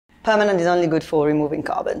Permanent is only good for removing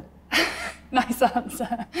carbon. Nice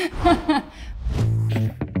answer.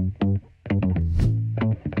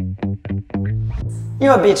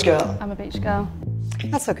 You're a beach girl. I'm a beach girl.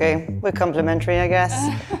 That's okay. We're complementary, I guess.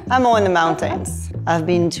 I'm more in the mountains. I've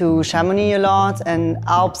been to Chamonix a lot and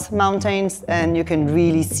Alps mountains, and you can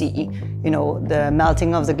really see, the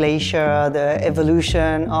melting of the glacier, the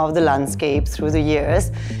evolution of the landscape through the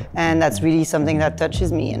years. And that's really something that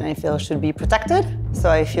touches me and I feel should be protected. So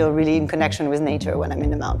I feel really in connection with nature when I'm in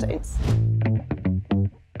the mountains.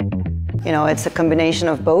 It's a combination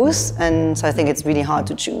of both, and so I think it's really hard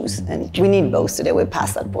to choose. And we need both today. We're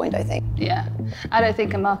past that point, I think. Yeah, I don't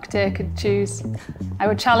think a marketer could choose. I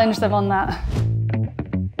would challenge them on that.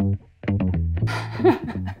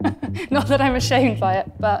 Not that I'm ashamed by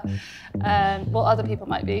it, but well, other people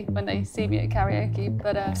might be when they see me at karaoke.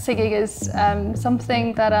 But singing is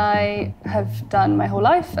something that I have done my whole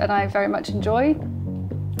life, and I very much enjoy.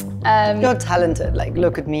 You're talented. Like,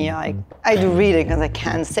 look at me. I do reading because I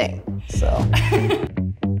can't sing. So.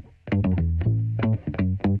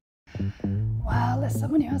 Well, as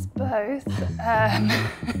someone who has both,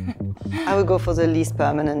 I would go for the least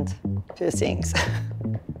permanent piercings.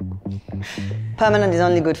 Permanent is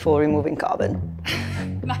only good for removing carbon.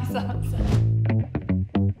 Nice answer.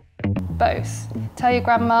 Both. Tell your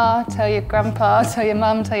grandma, tell your grandpa, tell your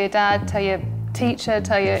mum, tell your dad, tell your teacher,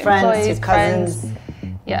 tell your friends, employees, your cousins. friends.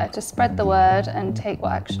 Yeah, just spread the word and take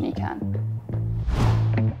what action you can.